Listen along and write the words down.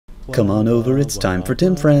Come on over, it's time for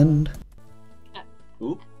Tim Friend.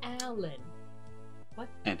 Oop. Alan. What?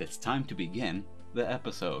 And it's time to begin the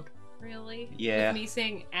episode. Really? Yeah. With me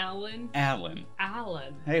saying Alan? Alan.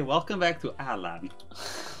 Alan. Hey, welcome back to Alan.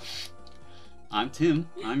 I'm Tim,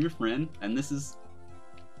 I'm your friend, and this is...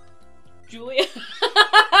 Julia.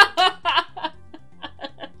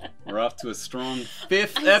 We're off to a strong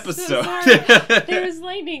 5th I'm episode. So sorry. There's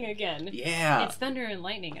lightning again. Yeah. It's thunder and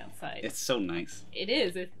lightning outside. It's so nice. It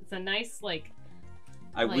is. It's a nice,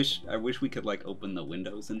 I wish we could, open the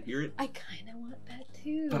windows and hear it. I kind of want that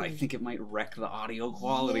too. But I think it might wreck the audio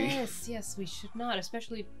quality. Yes, we should not.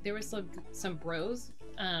 Especially, there was some bros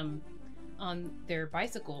on their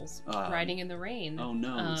bicycles riding in the rain. Oh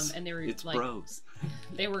no. And they were it's bros.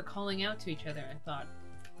 They were calling out to each other. I thought,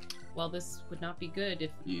 well, this would not be good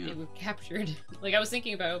if it were captured. I was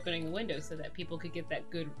thinking about opening the window so that people could get that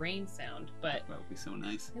good rain sound, but... That would be so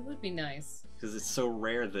nice. It would be nice. Because it's so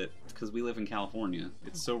rare that... Because we live in California,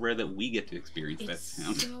 it's so rare that we get to experience that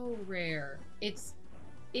sound. It's so rare.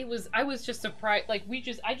 I was just surprised.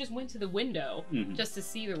 I just went to the window just to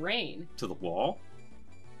see the rain. To the wall?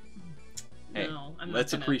 Hey, no, I'm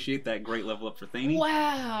let's not gonna... appreciate that great level up for Thany.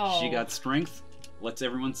 Wow! She got strength. Let's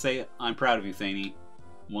everyone say, I'm proud of you, Thany.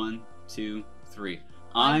 1, 2, 3.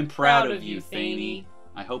 I'm proud of you, Thany.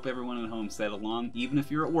 I hope everyone at home said along, even if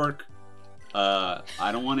you're at work. I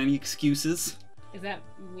don't want any excuses. Is that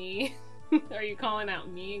me? Are you calling out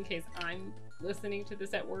me in case I'm listening to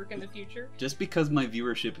this at work in the future? Just because my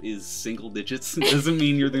viewership is single digits doesn't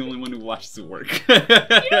mean you're the only one who watches it work.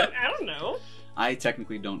 I don't know. I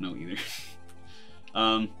technically don't know either.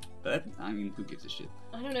 But, I mean, who gives a shit?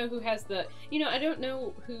 I don't know who has the... I don't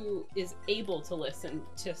know who is able to listen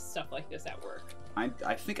to stuff like this at work. I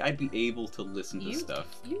think I'd be able to listen to stuff.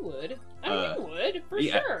 You would. You would, for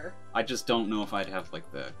sure. I just don't know if I'd have,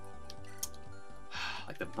 the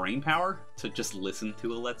brain power to just listen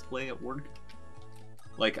to a Let's Play at work.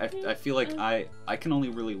 I feel like I can only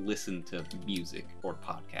really listen to music or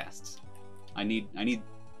podcasts. I need...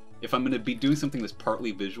 If I'm going to be doing something that's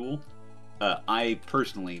partly visual... I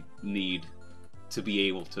personally need to be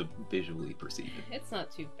able to visually perceive it. It's not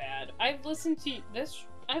too bad. I've listened to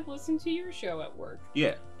your show at work.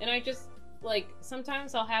 Yeah. And I just,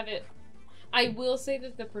 sometimes I'll have it... I will say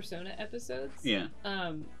that the Persona episodes... Yeah.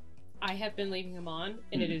 I have been leaving them on,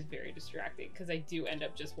 and it is very distracting, because I do end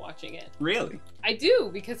up just watching it. Really? I do,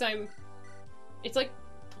 because it's like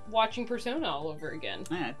watching Persona all over again.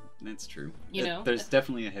 That's true. There's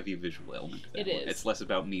definitely a heavy visual element to that. It is. It's less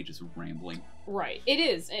about me just rambling. Right. It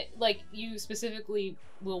is. You specifically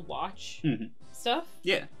will watch stuff.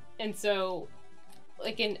 Yeah. And so,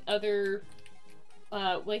 in other,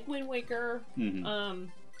 Wind Waker,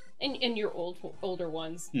 and your older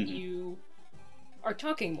ones, you are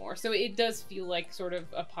talking more. So it does feel like sort of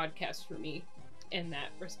a podcast for me in that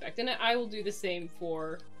respect. And I will do the same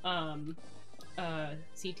for,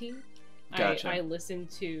 C-Team. Gotcha. I listen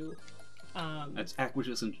to that's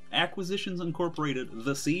Acquisitions Incorporated,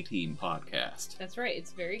 the C-Team podcast. That's right.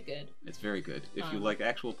 It's very good. It's very good. If you like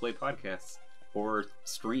actual play podcasts or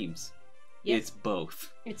streams, it's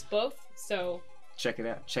both. It's both. So check it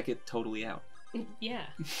out. Check it totally out. Yeah.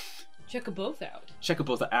 Check them both out. Check them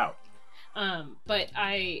both out. But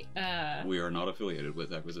I we are not affiliated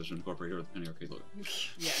with Acquisition Incorporated or any arcade logo.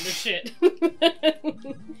 Yeah, no shit.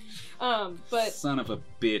 But son of a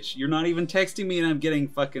bitch, you're not even texting me and I'm getting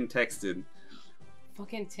fucking texted.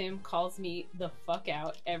 Fucking Tim calls me the fuck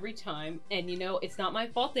out every time, and it's not my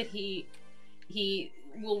fault that he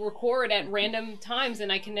will record at random times and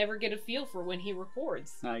I can never get a feel for when he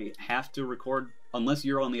records. I have to record unless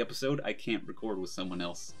you're on the episode. I can't record with someone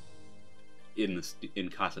else in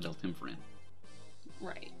Casa del Tim Friend.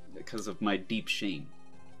 Right. Because of my deep shame.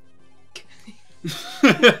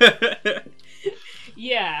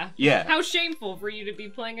 Yeah. Yeah. How shameful for you to be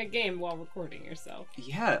playing a game while recording yourself.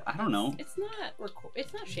 Yeah, I don't know. It's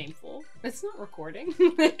not shameful. It's not recording.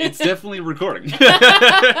 It's definitely recording.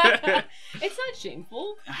 It's not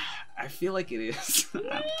shameful. I feel like it is. No,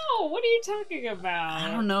 what are you talking about?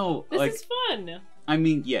 I don't know. This is fun. I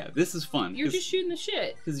mean, yeah, this is fun. You're just shooting the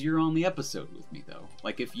shit. Because you're on the episode with me, though.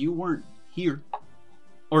 If you weren't here,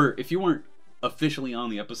 or if you weren't officially on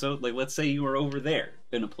the episode, let's say you were over there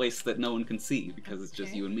in a place that no one can see because it's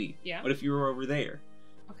just you and me. Yeah. What if you were over there?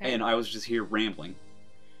 Okay. And I was just here rambling,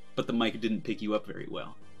 but the mic didn't pick you up very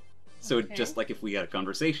well. So it just if we had a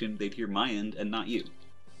conversation, they'd hear my end and not you.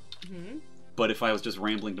 Mm-hmm. But if I was just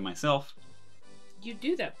rambling to myself... You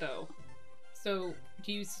do that, though. So,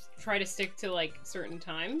 do you try to stick to, certain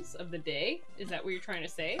times of the day? Is that what you're trying to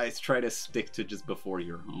say? I try to stick to just before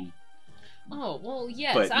you're home. Oh, well,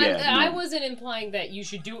 yes. But, yeah, I no. wasn't implying that you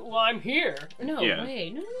should do it while I'm here. No Yeah. way.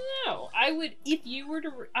 No. I would, if you were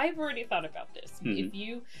to, I've already thought about this. Mhm. If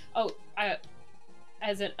you,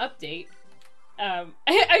 as an update,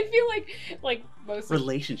 I feel like most of,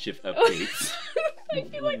 Relationship updates. I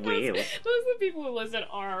feel like most Well. of the people who listen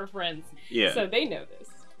are our friends. Yeah. So they know this.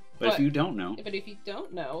 But if you don't know, But if you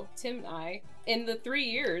don't know, Tim and I, in the 3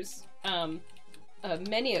 years,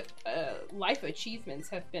 many life achievements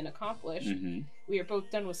have been accomplished. mm-hmm, We are both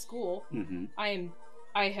done with school. mm-hmm.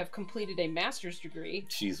 I have completed a master's degree.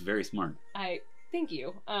 She's very smart. Thank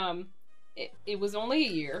you. It was only a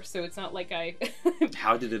year, so it's not like I.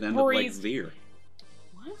 How did it end up like breezed. Veer?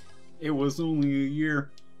 What? It was only a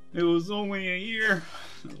year. It was only a year.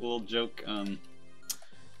 A little joke.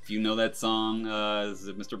 If you know that song, is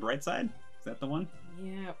it Mr. Brightside? Is that the one?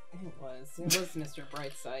 Yeah, it was. It was Mr.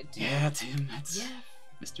 Brightside too. Yeah, Tim, that's Yeah.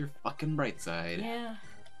 Mr. fucking Brightside. Yeah.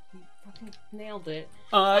 You fucking nailed it.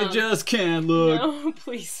 I just can't look. No,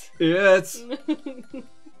 please. It's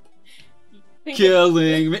Think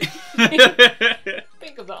killing me.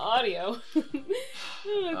 Think of the audio.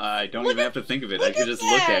 I don't Look even at- have to think of it. look I can at just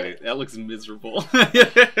look that. at it. That looks miserable.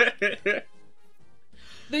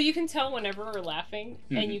 Though you can tell whenever we're laughing,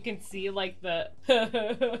 and Mhm. you can see like the.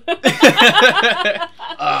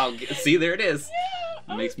 Oh, see, there it is.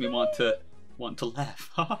 Yeah, It makes me want to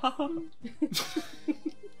laugh.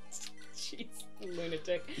 Jeez,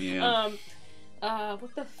 lunatic. Yeah.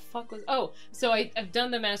 What the fuck was? Oh, so I've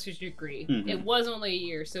done the master's degree. Mhm. It was only a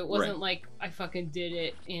year, so it wasn't Right. like I fucking did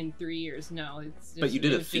it in 3 years. No, it's just, But you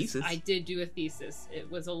did it a was just- thesis. I did do a thesis. It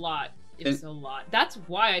was a lot. It And- was a lot. That's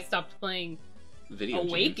why I stopped playing Video games.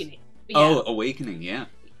 Awakening. Oh, Awakening, yeah.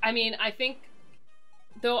 I mean, I think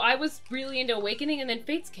though I was really into Awakening, and then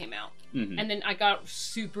Fates came out, Mhm. and then I got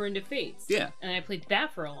super into Fates. Yeah. And I played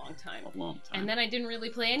that for a long time. A long time. And then I didn't really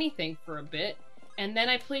play anything for a bit. And then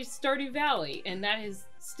I played Stardew Valley, and that is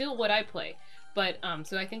still what I play. But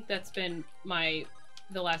so I think that's been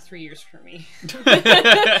the last 3 years for me.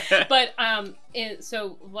 But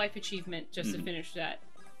so life achievement, just to Mhm. finish that,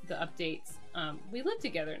 the updates. We live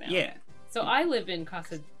together now. Yeah. So I live in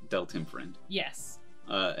Casa. Del Tim friend. Yes.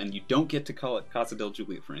 And you don't get to call it Casa del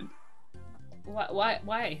Julia friend.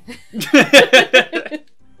 Why?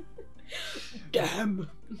 Damn.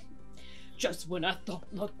 Just when I thought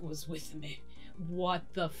luck was with me. What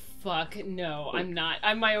the fuck? No, I'm not.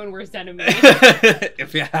 I'm my own worst enemy.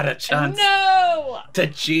 If you had a chance No! to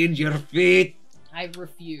change your fate. I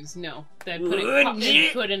refuse. No. They Would you?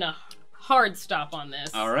 put in a hard stop on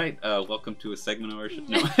this. All right. Welcome to a segment of our show.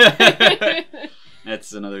 No.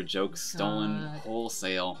 That's another joke stolen God.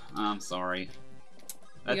 wholesale. I'm sorry.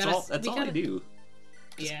 We That's gotta- all. That's we all I gotta- do.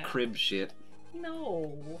 Just Yeah. crib shit.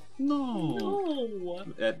 No. No. No.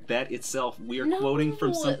 That itself, we are No, quoting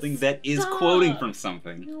from something that is stop. quoting from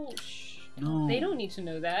something. No. Shh. No. They don't need to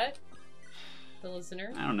know that. The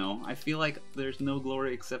listener. I don't know. I feel like there's no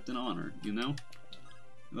glory except in honor, you know?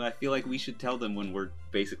 I feel like we should tell them when we're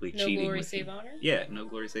basically No cheating. glory with save you. honor? Yeah, no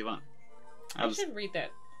glory save honor. I should read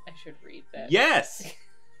that. Yes!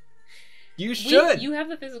 You should! You have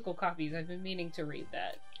the physical copies. I've been meaning to read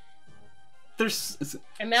that. There's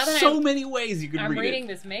And now that so many ways you could I'm read reading it.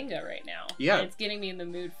 this manga right now. Yeah. And it's getting me in the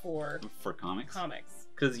mood for For comics. comics.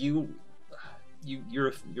 Because you're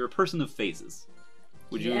a person of phases.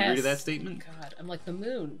 Would you agree to that statement? God, I'm like the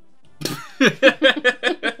moon.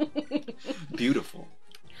 Beautiful.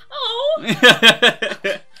 Oh!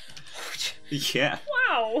 Yeah.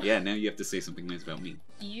 Wow! Yeah, now you have to say something nice about me.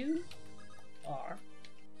 You are.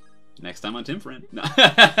 Next time on Tim Friend. No.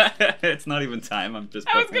 It's not even time. I'm just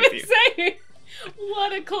I was fucking gonna with you. say,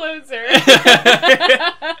 what a closer.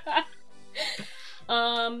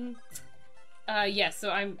 Yeah. So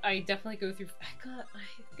I definitely go through. I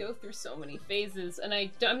go through so many phases, and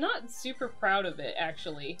I'm not super proud of it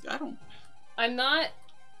actually. I'm not.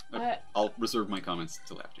 I'll reserve my comments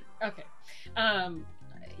till after. Okay.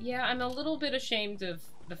 Yeah, I'm a little bit ashamed of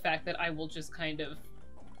the fact that I will just kind of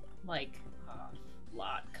like.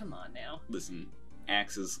 Come on now. Listen,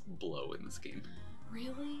 axes blow in this game.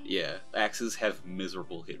 Really? Yeah, axes have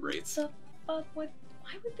miserable hit rates. The fuck? Why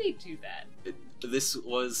would they do that? This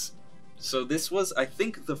was, I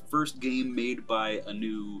think, the first game made by a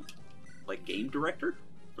new, game director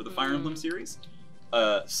for the Fire Emblem series.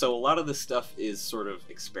 So a lot of this stuff is sort of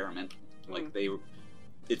experimental.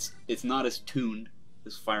 It's not as tuned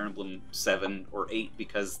as Fire Emblem 7 or 8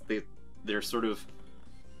 because they're sort of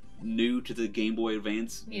new to the Game Boy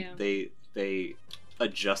Advance. Yeah. They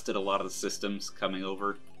adjusted a lot of the systems coming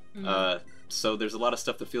over. Mm-hmm. So there's a lot of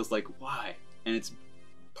stuff that feels like, why? And it's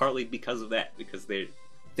partly because of that, because they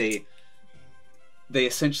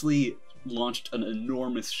essentially launched an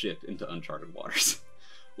enormous ship into uncharted waters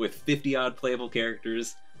with 50-odd playable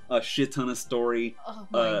characters, a shit ton of story. Oh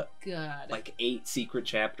my god. Like 8 secret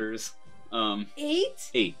chapters.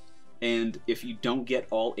 8? 8. And if you don't get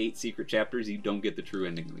all 8 secret chapters, you don't get the true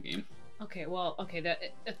ending of the game. Okay, well, that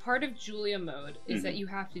a part of Julia mode is that you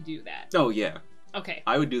have to do that. Oh, yeah. Okay.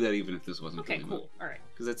 I would do that even if this wasn't okay, Julia cool. mode. Alright.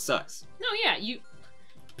 Because it sucks. No, yeah, you...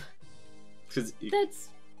 Because That's...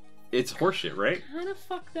 It's horseshit, right? kind of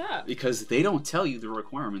fucked up. Because they don't tell you the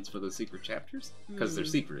requirements for those secret chapters. Because they're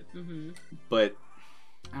secret. But,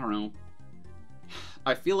 I don't know.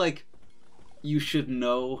 I feel like you should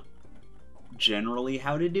know generally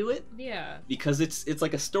how to do it. Yeah. Because it's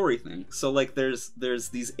like a story thing. So, like, there's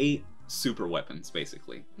these 8 super weapons,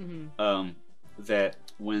 basically. That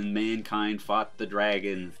when mankind fought the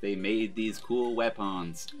dragons, they made these cool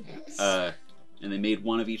weapons. And they made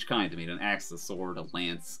one of each kind. They made an axe, a sword, a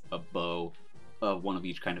lance, a bow, one of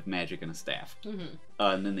each kind of magic, and a staff.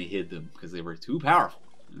 And then they hid them because they were too powerful.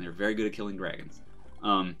 And they're very good at killing dragons.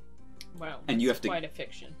 Wow, and you have to, quite a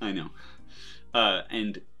fiction. I know.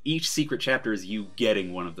 And each secret chapter is you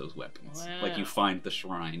getting one of those weapons. Wow. Like you find the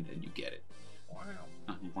shrine and you get it.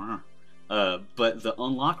 Wow. But the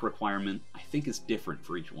unlock requirement, I think, is different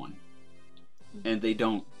for each one. And they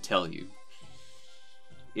don't tell you.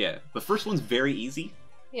 Yeah, the first one's very easy.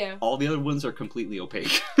 Yeah. All the other ones are completely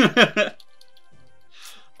opaque.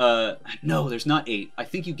 No, there's not 8. I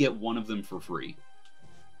think you get one of them for free.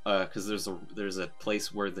 Because there's a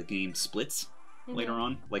place where the game splits later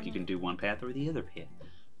on. Like you can do one path or the other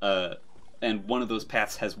path. And one of those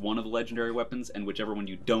paths has one of the legendary weapons, and whichever one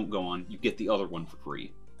you don't go on, you get the other one for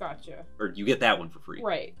free. Gotcha. Or you get that one for free.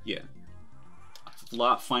 Right. Yeah.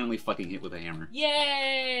 Lot finally fucking hit with a hammer.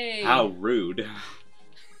 Yay! How rude.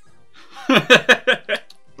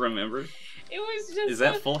 Remember? It was just... Is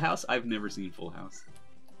that Full House? I've never seen Full House.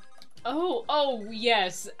 Oh,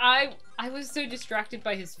 yes. I was so distracted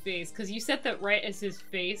by his face, because you said that right as his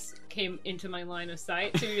face came into my line of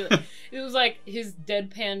sight. So you're like, it was like his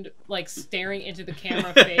deadpan, like, staring into the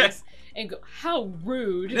camera face, and go, how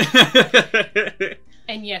rude.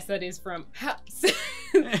 And yes, that is from...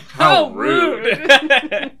 How rude.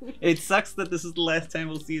 It sucks that this is the last time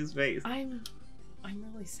we'll see his face. I'm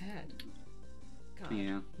really sad. God.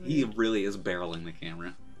 Yeah, he really is barreling the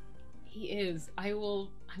camera. He is. I'm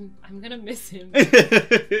gonna miss him.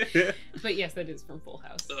 But yes, that is from Full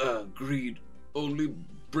House. Greed only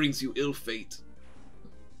brings you ill fate.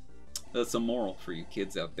 That's a moral for you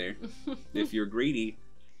kids out there. If you're greedy,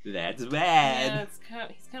 that's bad. Yeah,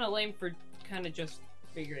 he's kind of lame for kind of just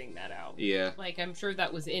figuring that out. Yeah. Like, I'm sure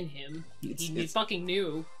that was in him. He fucking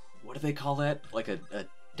knew. What do they call that? Like a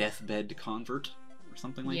deathbed convert? Or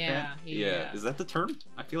something like that? Yeah. Is that the term?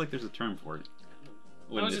 I feel like there's a term for it.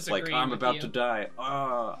 When it's like, I'm about to die.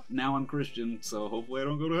 Now I'm Christian, so hopefully I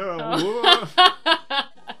don't go to hell. Oh.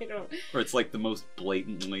 I don't... Or it's like the most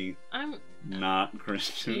blatantly not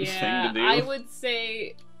Christian thing to do. I would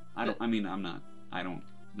say... I don't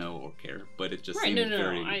know or care, but it just seems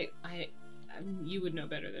very... No. You would know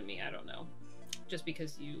better than me. I don't know. Just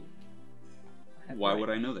because you... Why would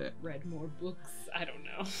I know that? Read more books. I don't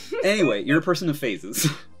know. Anyway, you're a person of phases.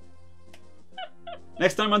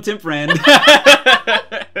 Next time on Tim Friend.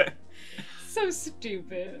 So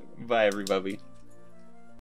stupid. Bye, everybody.